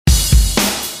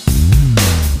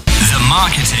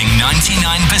Marketing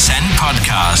 99%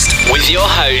 podcast with your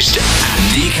host,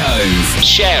 Andy Cove.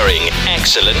 Sharing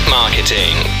excellent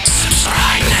marketing.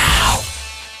 Subscribe now.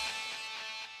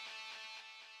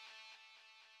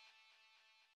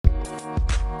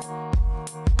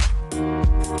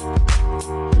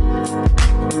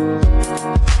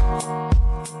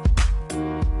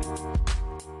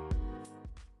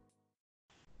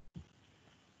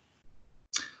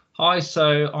 Hi,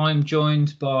 so I'm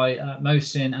joined by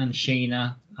Mohsin and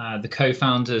Sheena, the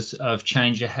co-founders of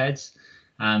Change Ahead,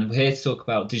 and we're here to talk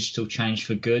about digital change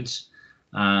for good.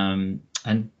 And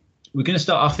we're going to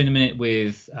start off in a minute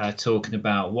with talking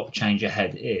about what Change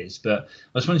Ahead is, but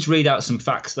I just wanted to read out some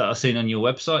facts that I've seen on your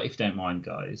website, if you don't mind,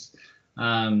 guys.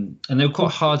 And they were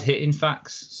quite hard-hitting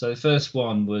facts. So the first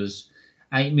one was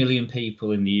 8 million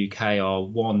people in the UK are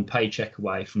one paycheck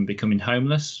away from becoming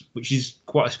homeless, which is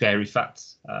quite a scary fact,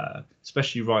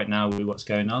 especially right now with what's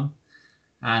going on.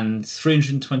 And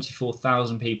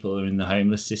 324,000 people are in the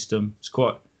homeless system. It's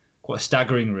quite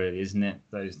staggering, really, isn't it?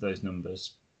 Those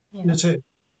numbers. Yeah. That's it.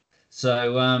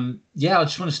 So I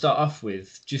just want to start off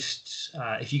with just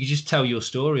if you could just tell your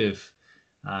story of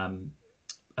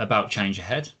about Change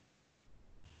Ahead.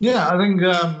 Yeah, I think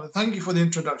thank you for the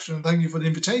introduction. Thank you for the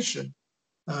invitation.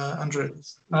 Andrew,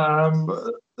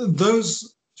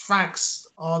 those facts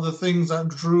are the things that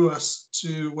drew us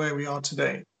to where we are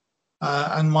today.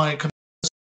 And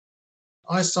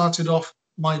I started off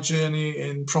my journey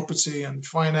in property and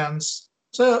finance,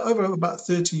 so over about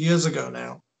 30 years ago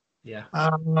now. Yeah.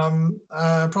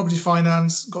 Property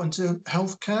finance, got into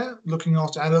healthcare, looking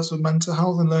after adults with mental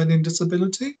health and learning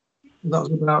disability. That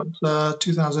was about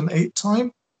 2008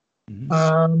 time.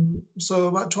 Mm-hmm. So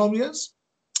about 12 years.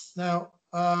 Now,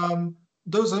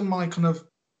 those are my kind of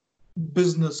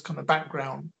business kind of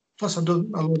background. Plus, I've done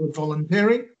a lot of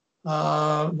volunteering.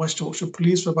 West Yorkshire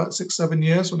Police for about 6-7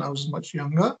 years when I was much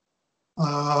younger.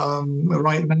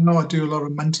 Right now, I do a lot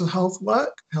of mental health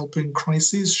work, helping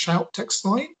Crises Shout text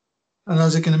line. And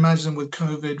as you can imagine, with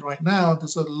COVID right now,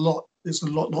 there's a lot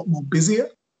more busier.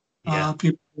 Yeah.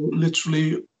 People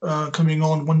literally coming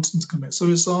on wanting to commit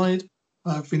suicide,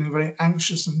 feeling very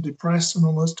anxious and depressed, and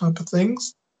all those type of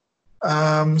things.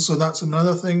 So that's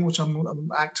another thing which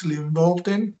I'm actively involved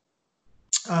in.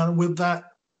 With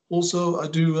that, also I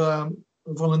do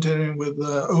volunteering with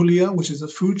Olia, which is a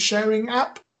food sharing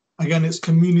app. Again, it's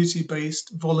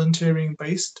community-based,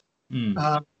 volunteering-based,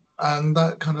 and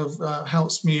that kind of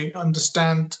helps me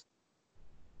understand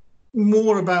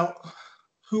more about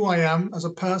who I am as a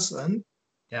person.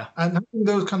 Yeah. And having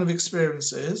those kind of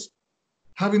experiences,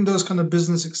 having those kind of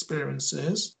business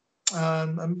experiences,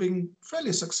 and being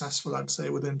fairly successful, I'd say,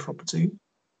 within property.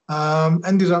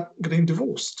 Ended up getting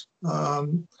divorced. A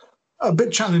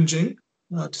bit challenging,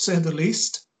 to say the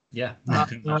least. Yeah, I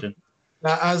can imagine.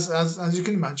 As you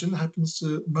can imagine, happens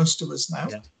to most of us now.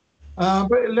 Yeah.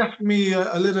 But it left me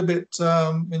a little bit,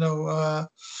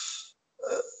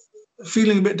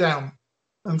 feeling a bit down.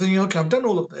 I'm thinking, okay, I've done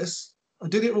all of this. I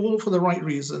did it all for the right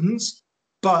reasons,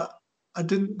 but I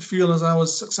didn't feel as I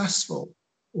was successful.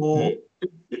 Or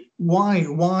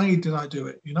why did I do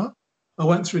it? I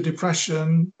went through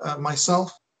depression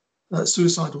myself,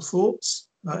 suicidal thoughts.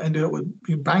 I ended up with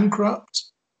being bankrupt,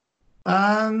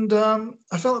 and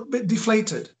I felt a bit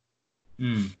deflated.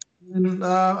 And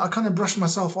I kind of brushed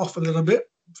myself off a little bit.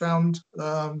 Found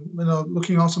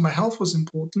looking after my health was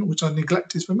important, which I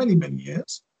neglected for many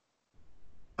years.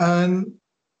 And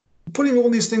putting all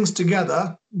these things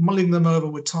together, mulling them over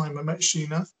with time, I met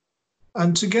Sheena.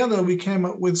 And together we came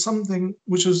up with something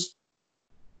which was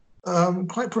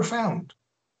quite profound.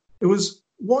 It was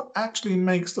what actually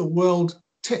makes the world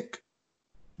tick.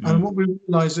 And what we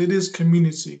realized, it is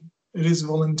community, it is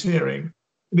volunteering,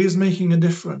 it is making a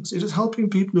difference, it is helping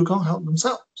people who can't help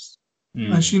themselves.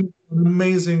 And she has an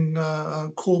amazing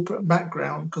corporate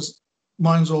background, because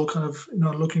mine's all kind of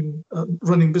looking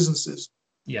running businesses.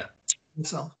 Yeah.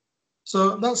 Myself.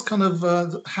 So that's kind of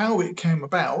how it came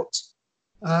about.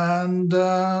 And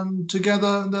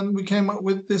together, then we came up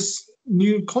with this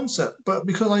new concept. But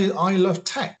because I love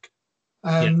tech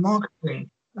and marketing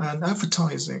and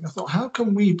advertising, I thought, how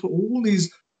can we put all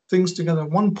these things together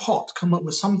in one pot, come up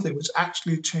with something which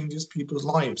actually changes people's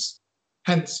lives?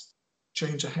 Hence,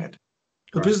 Change Ahead.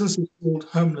 The business is called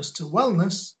Homeless to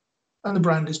Wellness, and the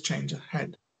brand is Change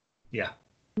Ahead. Yeah.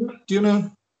 Do you want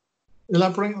to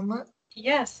elaborate on that?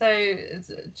 Yeah, so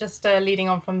just leading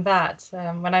on from that,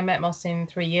 when I met Mohsin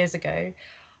 3 years ago,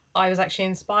 I was actually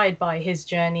inspired by his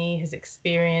journey, his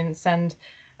experience, and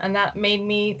that made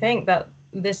me think that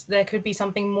there could be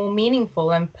something more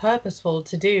meaningful and purposeful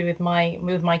to do with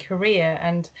my career.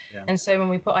 And so when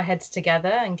we put our heads together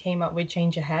and came up with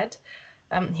Change Ahead,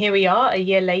 here we are a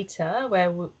year later,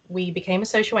 where we became a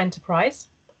social enterprise.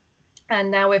 And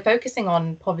now we're focusing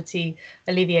on poverty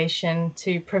alleviation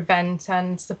to prevent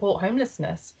and support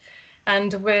homelessness.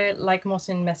 And we're, like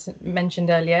Mohsin mentioned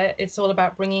earlier, it's all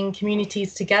about bringing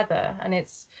communities together, and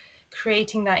it's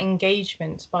creating that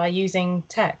engagement by using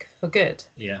tech for good.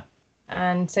 Yeah.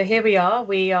 And so here we are.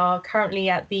 We are currently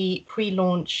at the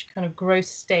pre-launch kind of growth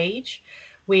stage.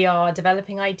 We are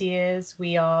developing ideas,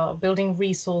 we are building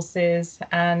resources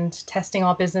and testing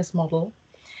our business model.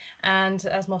 And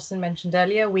as Mohsin mentioned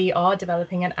earlier, we are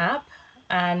developing an app,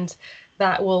 and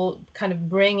that will kind of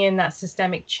bring in that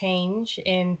systemic change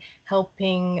in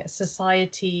helping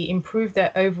society improve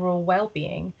their overall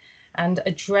well-being and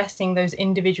addressing those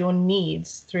individual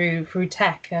needs through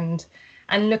tech and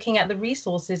looking at the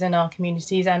resources in our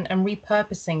communities and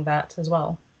repurposing that as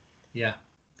well. Yeah,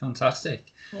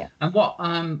 fantastic. Yeah. And what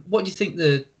do you think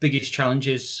the biggest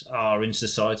challenges are in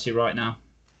society right now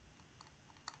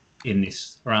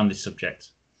around this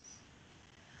subject?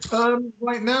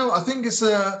 Right now, I think it's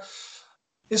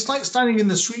like standing in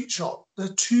the street shop. There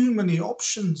are too many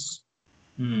options.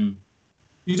 Mm.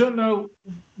 You don't know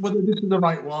whether this is the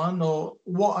right one or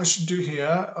what I should do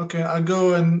here. Okay, I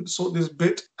go and sort this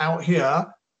bit out here.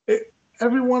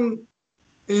 Everyone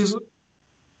is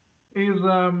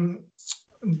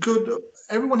good.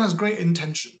 Everyone has great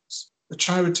intentions. The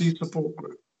charity support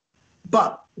group,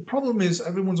 but the problem is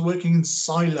everyone's working in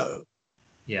silo.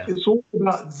 Yeah, it's all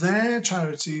about their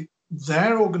charity,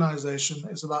 their organization.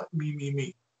 It's about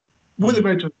me, with a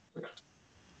greater respect.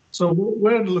 So what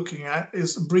we're looking at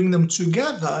is bring them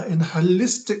together in a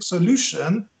holistic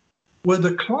solution where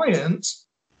the client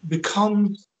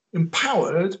becomes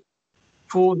empowered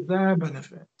for their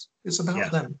benefit. It's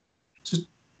about them.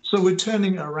 So we're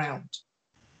turning around.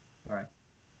 Right.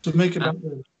 To make it about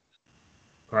them.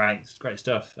 Great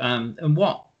stuff. And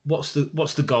what's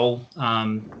the goal?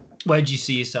 Where do you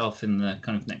see yourself in the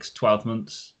kind of next 12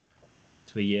 months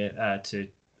to a year, to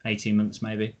 18 months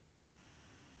maybe?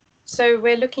 So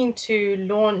we're looking to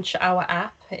launch our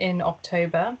app in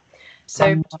October.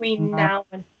 So between now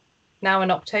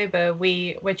and October,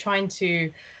 we're trying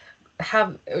to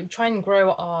try and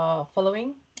grow our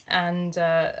following and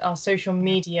our social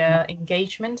media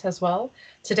engagement as well.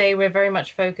 Today, we're very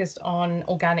much focused on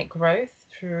organic growth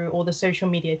through all the social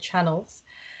media channels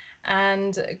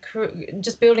and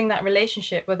just building that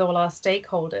relationship with all our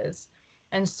stakeholders.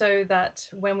 And so that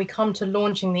when we come to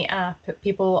launching the app,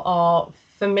 people are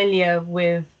familiar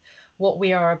with what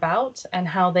we are about and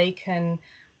how they can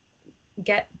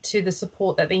get to the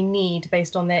support that they need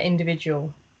based on their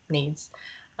individual needs.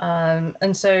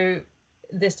 And so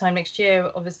this time next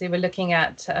year, obviously, we're looking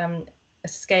at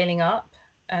scaling up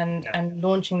and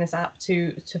launching this app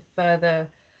to further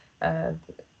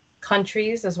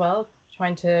countries as well,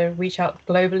 trying to reach out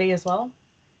globally as well.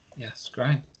 Yes,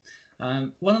 great.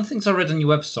 One of the things I read on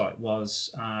your website was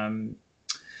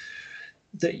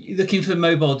that you're looking for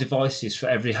mobile devices for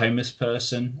every homeless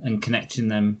person and connecting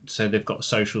them so they've got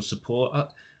social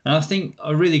support. And I think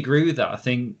I really agree with that. I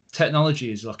think technology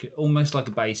is almost like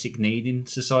a basic need in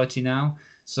society now.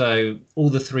 So all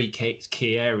the three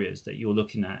key areas that you're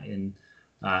looking at in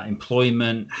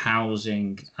employment,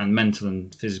 housing, and mental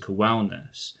and physical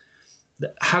wellness,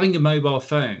 having a mobile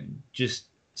phone just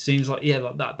seems like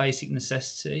that basic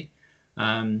necessity.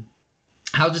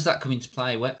 How does that come into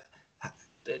play?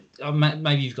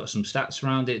 Maybe you've got some stats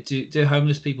around it. Do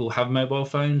homeless people have mobile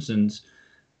phones? And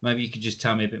maybe you could just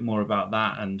tell me a bit more about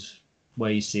that and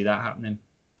where you see that happening.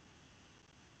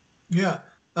 Yeah,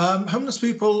 homeless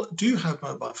people do have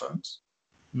mobile phones.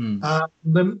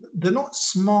 They're not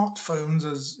smartphones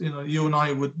as you and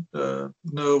I would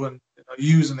know and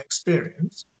use and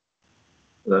experience.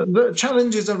 The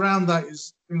challenges around that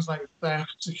is things like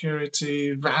theft,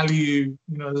 security, value.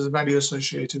 There's a value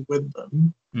associated with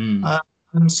them.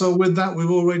 And so with that, we've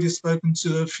already spoken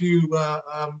to a few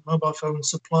mobile phone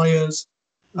suppliers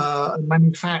and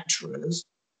manufacturers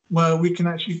where we can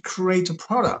actually create a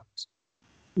product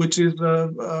which is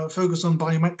focused on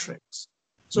biometrics.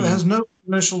 So it has no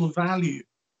commercial value,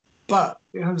 but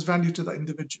it has value to that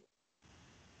individual.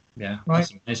 Yeah, right?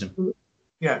 That's amazing.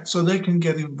 Yeah, so they can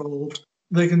get involved.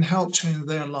 They can help change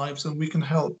their lives, and we can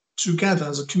help together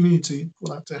as a community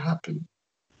for that to happen.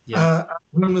 Yeah,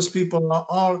 homeless people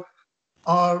are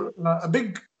a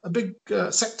big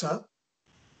sector,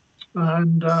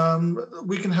 and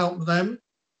we can help them.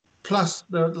 Plus,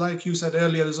 like you said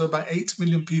earlier, there's about 8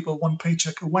 million people one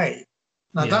paycheck away.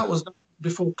 Now that was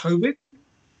before COVID.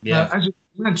 Yeah, as you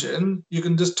can imagine, you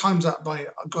can just times that by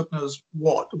God knows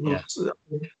what.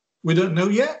 We don't know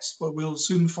yet, but we'll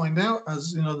soon find out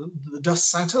as the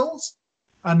dust settles.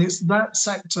 And it's that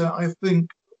sector, I think,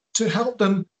 to help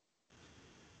them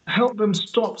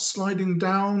stop sliding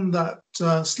down that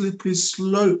slippery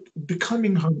slope,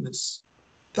 becoming homeless.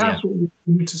 That's what we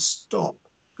need to stop.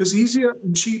 Because easier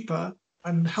and cheaper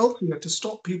and healthier to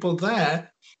stop people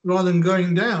there rather than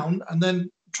going down and then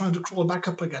trying to crawl back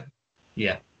up again.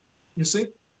 Yeah. You see?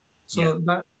 So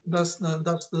that's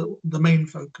the main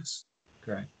focus.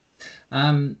 Great.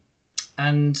 And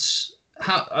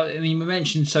how, I mean, we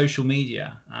mentioned social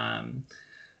media.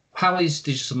 How is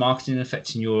digital marketing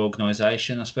affecting your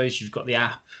organisation? I suppose you've got the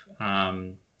app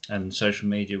and social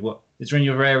media. What is there any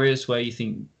other areas where you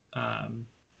think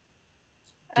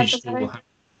digital will have?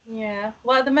 Yeah.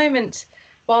 Well, at the moment,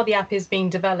 while the app is being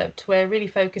developed, we're really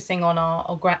focusing on our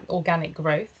organic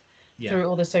growth through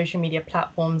all the social media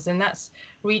platforms, and that's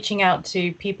reaching out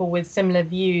to people with similar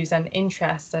views and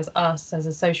interests as us as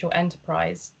a social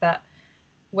enterprise, that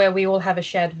where we all have a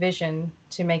shared vision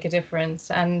to make a difference.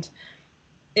 And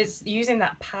it's using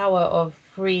that power of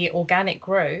free organic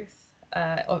growth,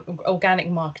 organic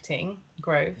marketing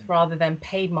growth rather than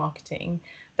paid marketing,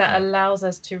 that allows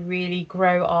us to really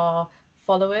grow our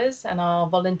followers and our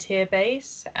volunteer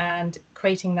base and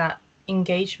creating that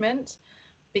engagement.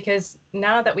 Because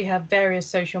now that we have various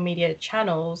social media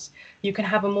channels, you can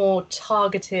have a more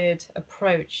targeted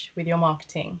approach with your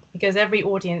marketing, because every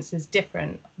audience is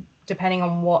different depending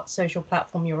on what social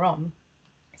platform you're on.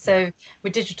 So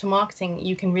with digital marketing,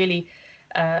 you can really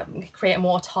create a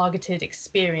more targeted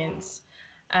experience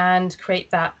and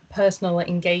create that personal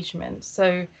engagement.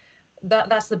 So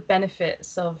that's the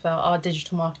benefits of our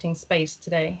digital marketing space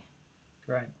today.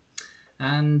 Great.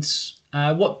 And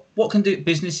what can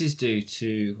businesses do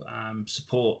to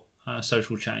support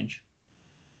social change?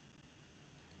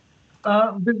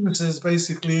 Businesses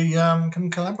basically can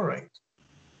collaborate.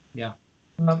 Yeah.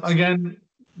 Again,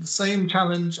 the same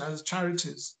challenge as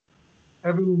charities.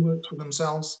 Everyone works for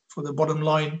themselves, for the bottom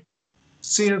line.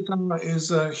 CSR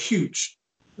is a huge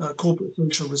corporate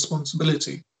social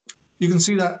responsibility. You can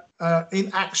see that in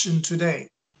action today.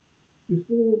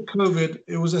 Before COVID,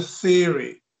 it was a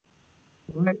theory.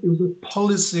 Right? It was a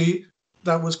policy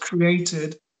that was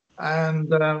created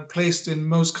and placed in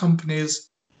most companies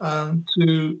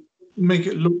to make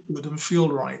it look good and feel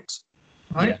right.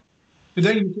 Right? Yeah.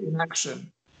 Today, you see in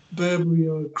action. Burberry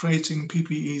are creating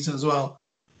PPEs as well.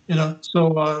 You know,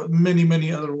 so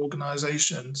many other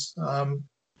organizations.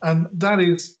 And that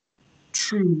is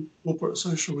true corporate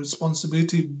social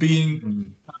responsibility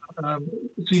being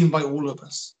seen by all of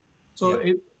us. So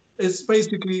it's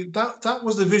basically that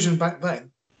was the vision back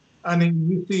then, and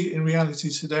we see it in reality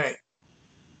today.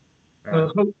 Right.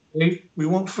 Hopefully we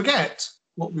won't forget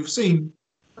what we've seen,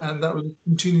 and that will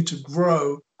continue to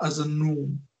grow as a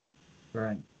norm.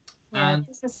 Right. Yeah,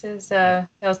 businesses. I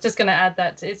was just going to add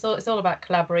that it's all about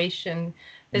collaboration.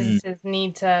 Businesses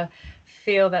need to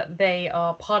feel that they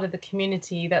are part of the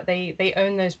community, that they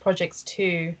own those projects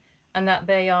too, and that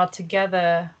they are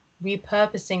together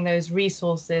repurposing those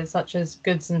resources such as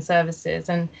goods and services,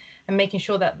 and making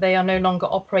sure that they are no longer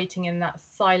operating in that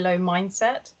silo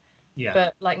mindset,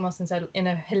 but like Mohsin said, in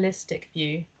a holistic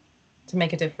view to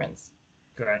make a difference.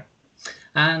 Great.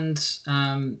 And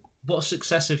what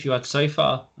success have you had so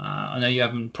far? I know you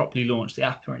haven't properly launched the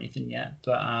app or anything yet,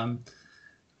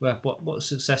 but what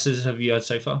successes have you had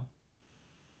so far?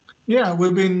 Yeah,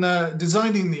 we've been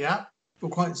designing the app for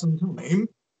quite some time.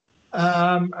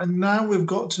 And now we've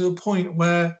got to a point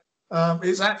where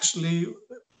it's actually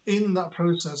in that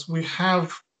process. We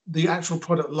have the actual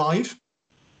product live.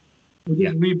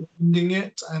 We're just rebranding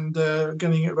it and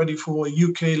getting it ready for a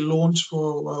UK launch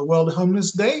for World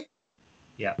Homeless Day.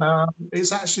 Yeah.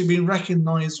 It's actually been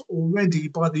recognized already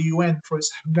by the UN for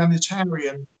its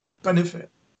humanitarian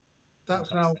benefit. That's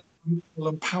how useful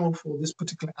and powerful this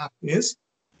particular app is.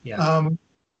 Yeah.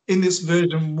 In this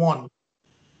version 1.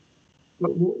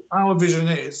 But what our vision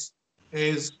is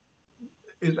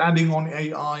adding on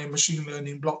AI, machine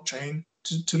learning, blockchain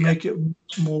to make it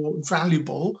much more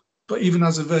valuable. But even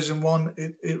as a version 1,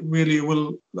 it really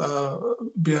will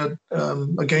be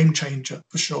a game changer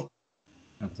for sure.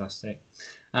 Fantastic.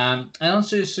 And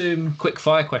also some quick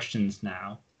fire questions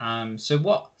now. So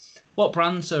what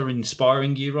brands are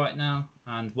inspiring you right now,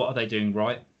 and what are they doing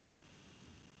right?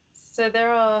 So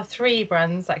there are 3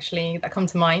 brands actually that come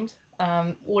to mind.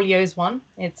 Allio's one.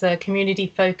 It's a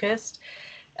community-focused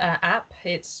app.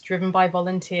 It's driven by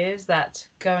volunteers that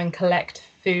go and collect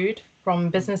food from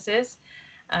businesses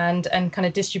and kind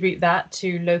of distribute that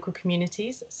to local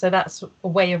communities. So that's a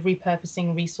way of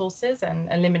repurposing resources and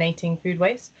eliminating food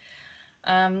waste.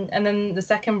 And then the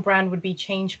second brand would be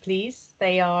Change Please.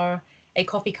 They are a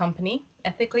coffee company,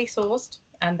 ethically sourced,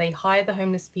 and they hire the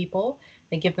homeless people,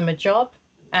 they give them a job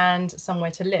and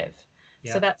somewhere to live.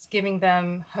 So that's giving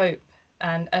them hope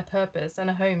and a purpose and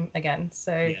a home again.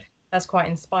 So that's quite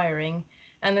inspiring.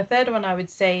 And the third one I would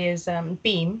say is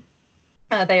Beam.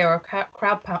 They are a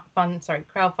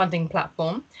crowdfunding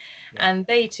platform, and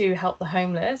they too help the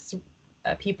homeless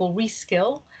people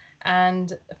reskill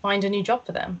and find a new job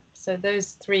for them. So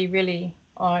those three really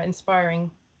are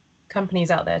inspiring companies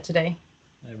out there today.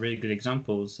 They're really good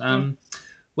examples.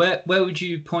 Where would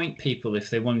you point people if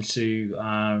they wanted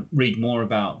to read more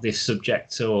about this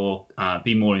subject or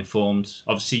be more informed?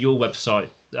 Obviously, your website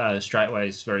straight away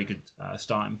is a very good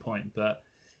starting point, but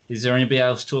is there anybody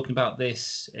else talking about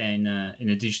this in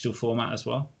a digital format as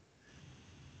well?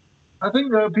 I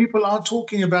think people are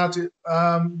talking about it,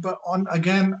 but on,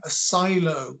 again, a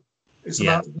silo. It's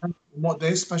about what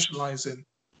they specialize in,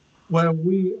 where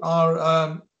we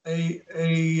are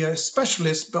a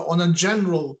specialist, but on a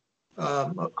general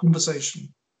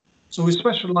conversation. So we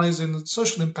specialize in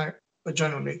social impact, but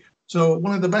generally. So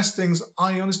one of the best things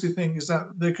I honestly think is that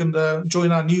they can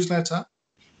join our newsletter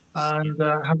and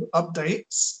have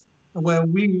updates where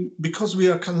because we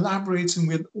are collaborating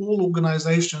with all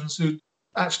organizations who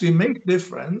actually make a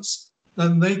difference,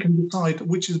 then they can decide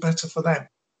which is better for them.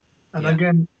 And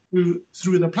again,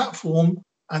 through the platform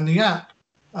and the app,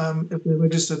 if they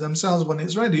register themselves when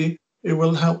it's ready, it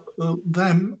will help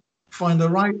them find the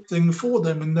right thing for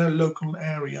them in their local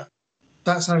area.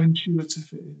 That's how intuitive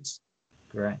it is.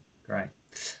 Great.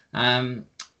 And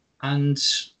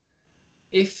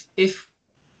if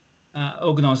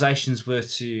organizations were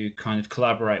to kind of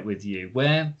collaborate with you,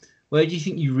 where do you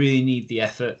think you really need the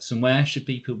efforts, and where should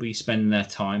people be spending their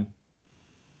time?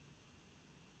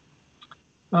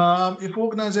 If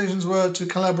organizations were to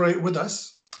collaborate with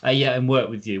us, and work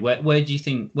with you, where do you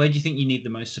think you need the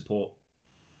most support?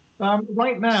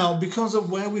 Right now, because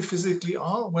of where we physically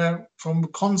are, where from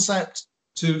concept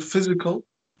to physical,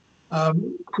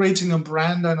 creating a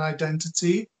brand and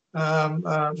identity,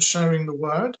 sharing the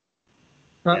word,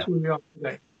 that's where we are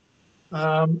today.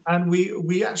 And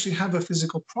we actually have a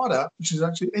physical product, which is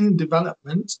actually in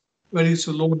development, ready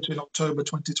to launch in October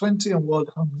 2020 on World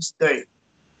Homeless Day.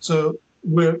 So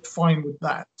we're fine with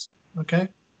that, okay?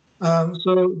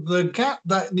 So the gap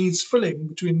that needs filling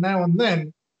between now and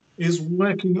then is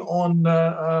working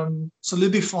on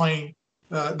solidifying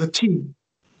the team.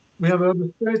 We have over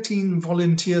 13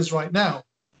 volunteers right now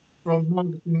from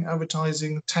marketing,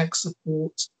 advertising, tech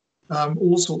support,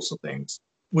 all sorts of things.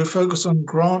 We're focused on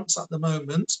grants at the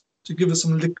moment to give us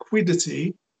some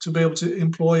liquidity to be able to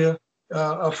employ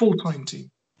a full-time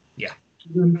team. To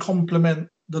then complement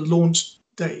the launch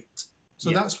date.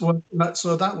 So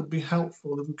that would be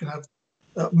helpful if we can have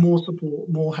more support,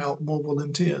 more help, more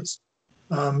volunteers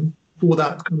for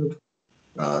that kind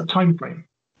of time frame.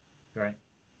 Great.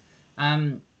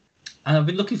 And I've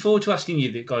been looking forward to asking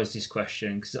you guys this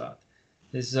question because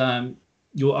there's I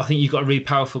think you've got a really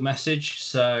powerful message.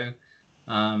 So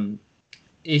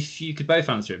if you could both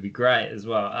answer, it'd be great as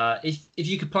well. If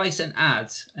you could place an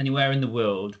ad anywhere in the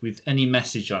world with any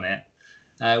message on it,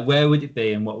 where would it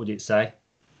be and what would it say?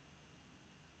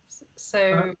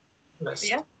 So,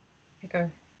 yes. Go.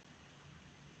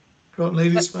 Go on,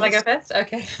 ladies first. Shall I go first?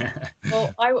 Okay.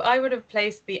 Well, I would have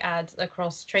placed the ad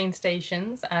across train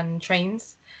stations and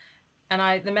trains.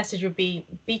 And the message would be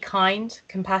kind,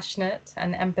 compassionate,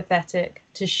 and empathetic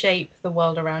to shape the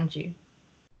world around you.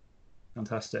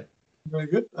 Fantastic. Very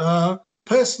good.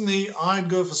 Personally, I'd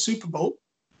go for Super Bowl,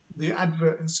 the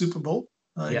advert in Super Bowl.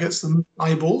 It gets them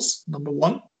eyeballs, number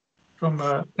one, from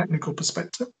a technical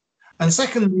perspective. And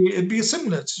secondly, it'd be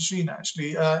similar to Sheena,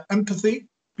 actually. Empathy,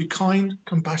 be kind,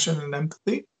 compassion, and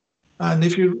empathy. And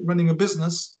if you're running a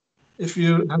business, if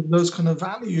you have those kind of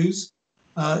values,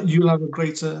 you'll have a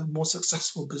greater, more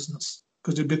successful business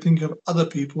because you'll be thinking of other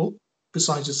people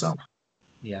besides yourself.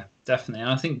 Yeah, definitely. And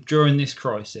I think during this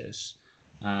crisis,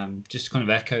 just to kind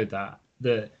of echo that,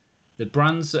 the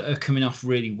brands that are coming off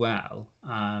really well,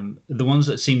 the ones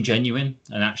that seem genuine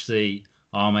and actually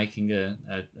are making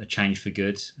a change for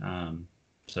good.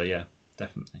 So yeah,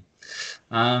 definitely.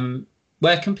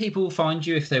 Where can people find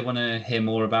you if they want to hear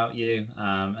more about you?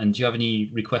 And do you have any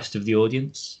requests of the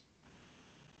audience?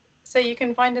 So you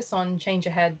can find us on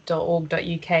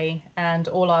changeahead.org.uk, and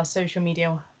all our social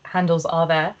media handles are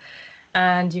there.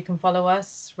 And you can follow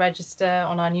us, register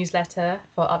on our newsletter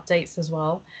for updates as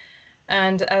well.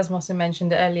 And as Mohsin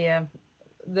mentioned earlier,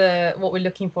 what we're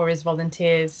looking for is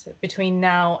volunteers. Between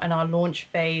now and our launch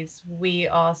phase, we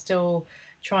are still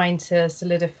trying to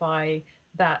solidify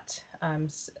that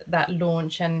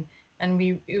launch, and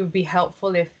it would be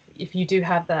helpful if if you do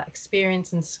have that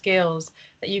experience and skills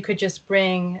that you could just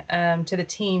bring to the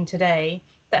team today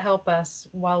that help us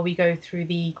while we go through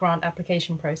the grant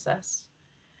application process.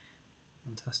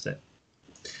 Fantastic.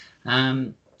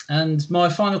 And my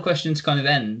final question to kind of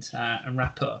end and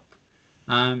wrap up,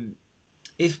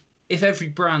 if every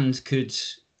brand could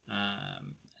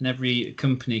and every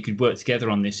company could work together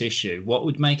on this issue, what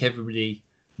would make everybody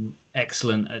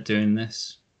excellent at doing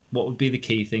this? What would be the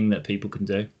key thing that people can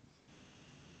do?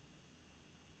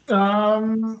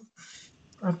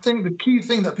 I think the key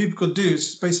thing that people could do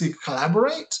is basically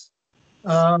collaborate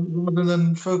rather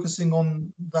than focusing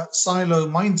on that silo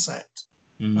mindset.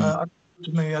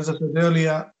 As I said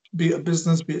earlier, be it a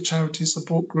business, be it a charity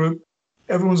support group,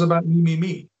 everyone's about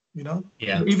me, you know?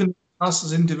 Yeah. Even us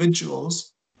as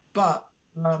individuals. But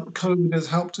COVID has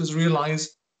helped us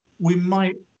realize we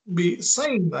might be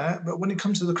saying that, but when it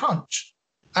comes to the crunch,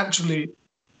 actually,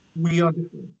 we are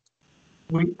different.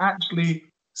 We actually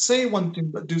say one thing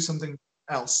but do something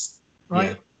else,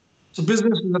 right? Yeah. So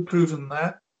businesses have proven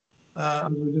that,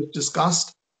 as we just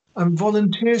discussed, and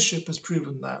volunteership has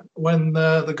proven that. When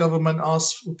the government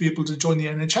asked for people to join the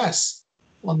NHS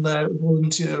on their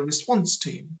volunteer response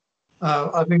team,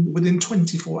 I think within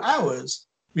 24 hours,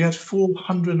 we had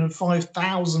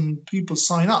 405,000 people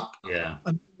sign up. Yeah.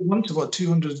 And we wanted about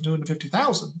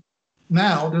 250,000.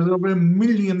 Now there's over 1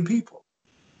 million people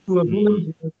who are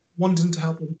volunteers wanting to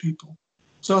help other people.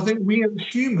 So I think we as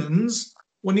humans,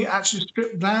 when you actually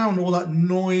strip down all that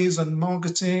noise and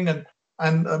marketing and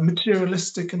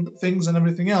materialistic and things and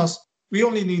everything else, we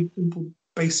only need simple,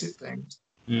 basic things.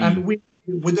 And we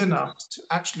within us to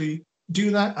actually do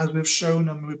that, as we've shown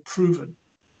and we've proven.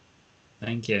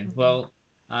 Thank you. Well,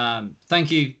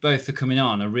 thank you both for coming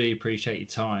on. I really appreciate your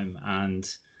time, and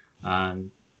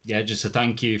just a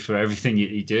thank you for everything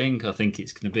you're doing. I think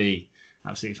it's going to be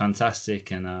absolutely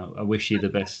fantastic, and I wish you the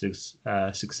best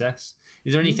success.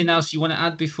 Is there anything else you want to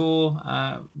add before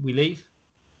we leave?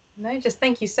 No, just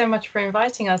thank you so much for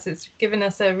inviting us. It's given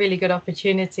us a really good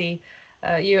opportunity.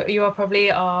 You are probably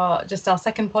just our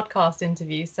second podcast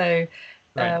interview, so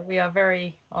we are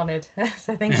very honoured.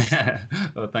 So thank you.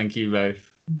 Well, thank you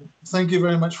both. Thank you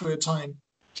very much for your time.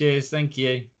 Cheers. Thank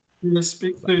you. Let's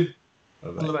speak soon.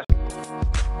 Bye-bye.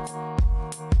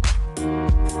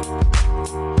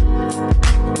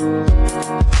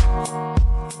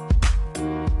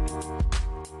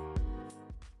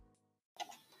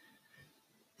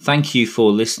 Thank you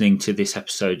for listening to this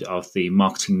episode of the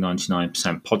Marketing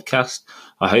 99% podcast.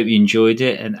 I hope you enjoyed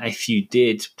it. And if you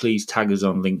did, please tag us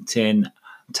on LinkedIn.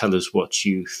 Tell us what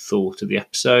you thought of the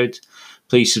episode.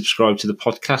 Please subscribe to the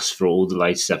podcast for all the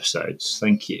latest episodes.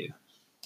 Thank you.